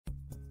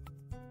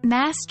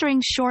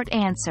Mastering short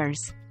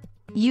answers.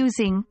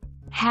 Using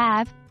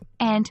have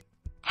and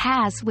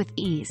has with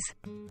ease.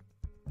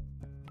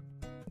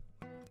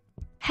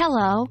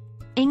 Hello,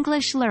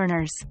 English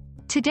learners.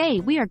 Today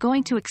we are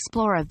going to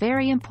explore a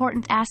very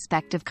important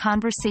aspect of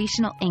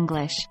conversational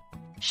English: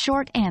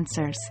 short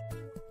answers.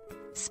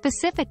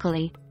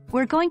 Specifically,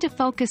 we're going to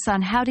focus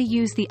on how to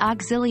use the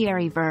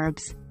auxiliary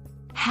verbs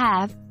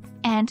have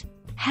and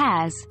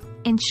has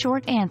in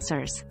short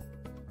answers.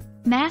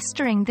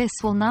 Mastering this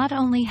will not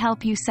only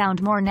help you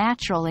sound more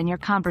natural in your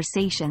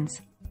conversations,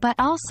 but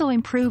also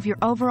improve your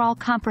overall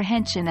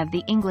comprehension of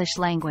the English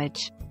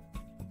language.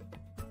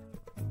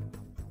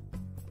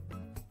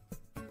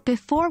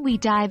 Before we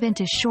dive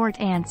into short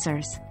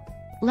answers,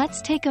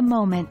 let's take a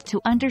moment to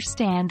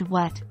understand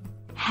what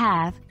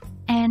have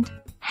and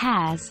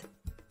has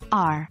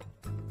are.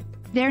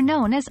 They're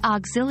known as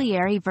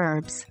auxiliary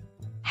verbs.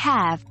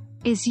 Have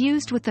is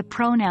used with the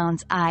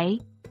pronouns I,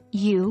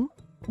 you,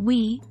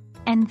 we,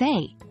 and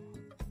they,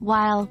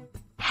 while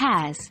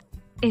has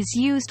is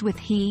used with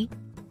he,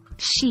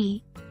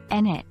 she,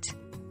 and it.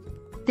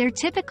 They're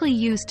typically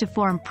used to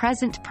form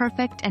present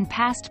perfect and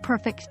past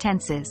perfect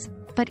tenses,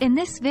 but in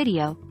this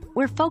video,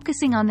 we're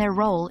focusing on their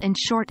role in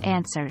short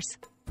answers.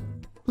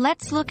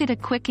 Let's look at a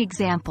quick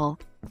example.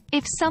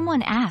 If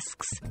someone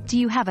asks, "Do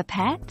you have a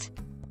pet?"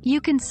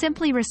 you can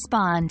simply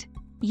respond,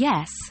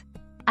 "Yes,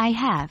 I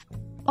have,"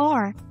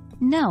 or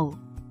 "No,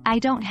 I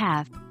don't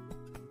have."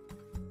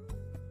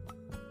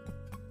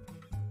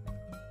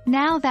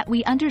 Now that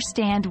we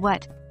understand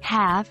what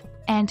have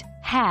and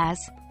has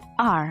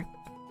are,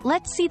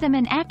 let's see them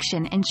in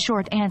action in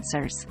short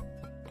answers.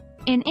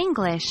 In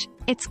English,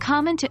 it's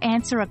common to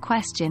answer a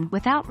question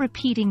without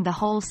repeating the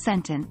whole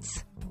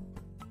sentence.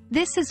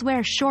 This is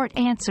where short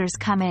answers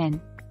come in.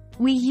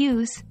 We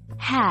use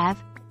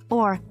have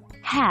or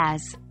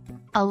has,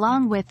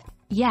 along with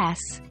yes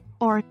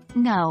or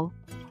no,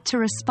 to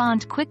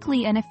respond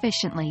quickly and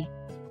efficiently.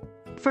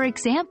 For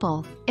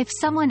example, if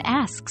someone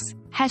asks,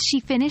 "Has she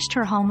finished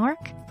her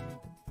homework?"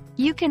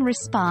 you can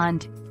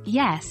respond,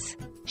 "Yes,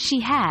 she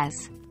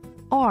has,"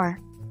 or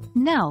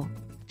 "No,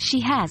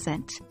 she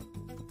hasn't."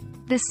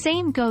 The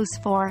same goes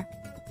for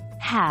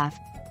have.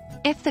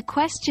 If the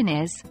question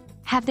is,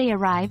 "Have they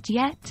arrived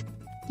yet?"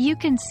 you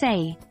can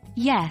say,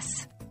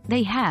 "Yes,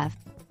 they have,"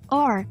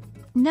 or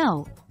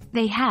 "No,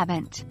 they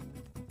haven't."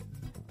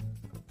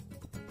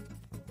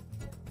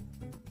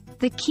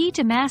 The key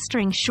to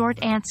mastering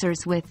short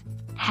answers with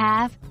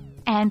have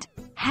and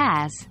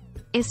has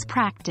is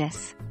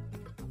practice.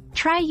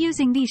 Try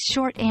using these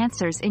short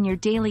answers in your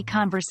daily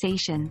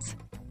conversations.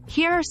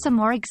 Here are some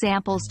more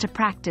examples to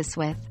practice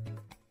with.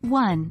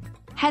 1.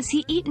 Has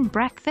he eaten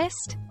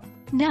breakfast?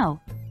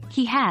 No,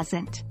 he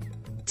hasn't.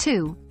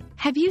 2.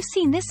 Have you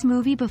seen this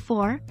movie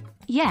before?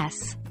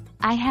 Yes,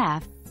 I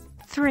have.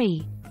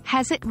 3.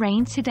 Has it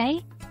rained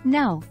today?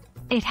 No,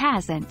 it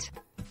hasn't.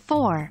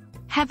 4.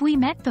 Have we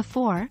met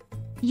before?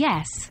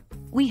 Yes,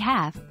 we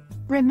have.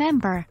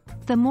 Remember,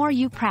 the more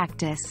you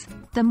practice,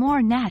 the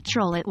more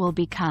natural it will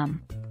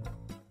become.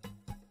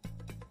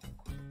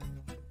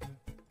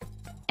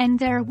 And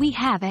there we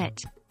have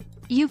it.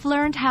 You've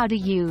learned how to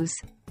use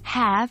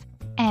have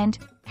and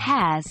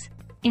has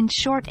in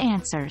short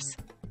answers.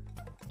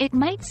 It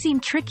might seem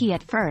tricky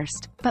at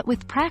first, but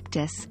with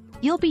practice,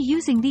 you'll be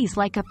using these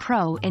like a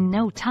pro in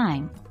no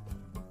time.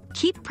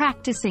 Keep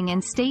practicing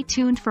and stay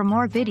tuned for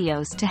more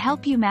videos to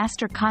help you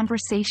master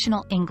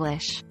conversational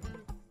English.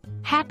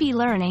 Happy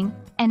learning,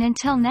 and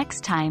until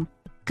next time,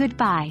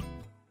 goodbye.